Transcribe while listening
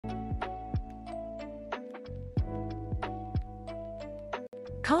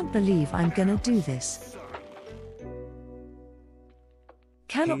Can't believe I'm gonna do this.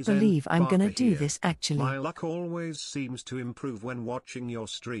 Cannot believe I'm gonna do this actually. My luck always seems to improve when watching your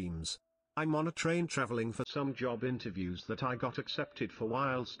streams. I'm on a train traveling for some job interviews that I got accepted for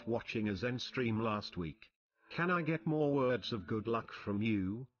whilst watching a Zen stream last week. Can I get more words of good luck from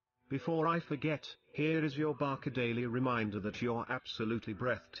you? Before I forget, here is your Barker daily reminder that you're absolutely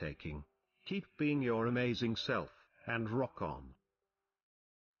breathtaking. Keep being your amazing self, and rock on.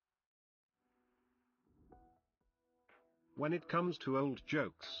 When it comes to old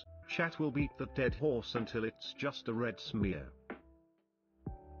jokes, chat will beat the dead horse until it's just a red smear.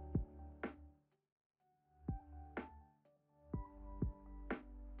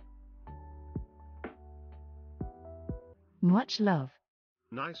 Much love.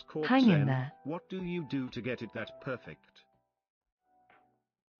 Nice quote, Hang in Zen. there. What do you do to get it that perfect?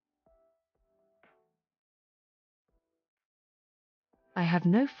 I have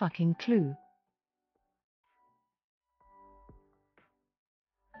no fucking clue.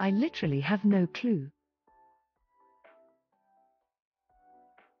 I literally have no clue.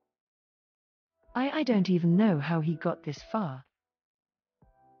 I don't even know how he got this far.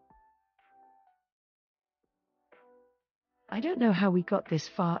 I don't know how we got this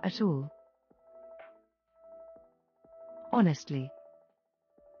far at all. Honestly.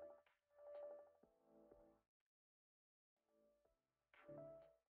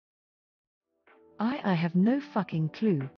 I have no fucking clue.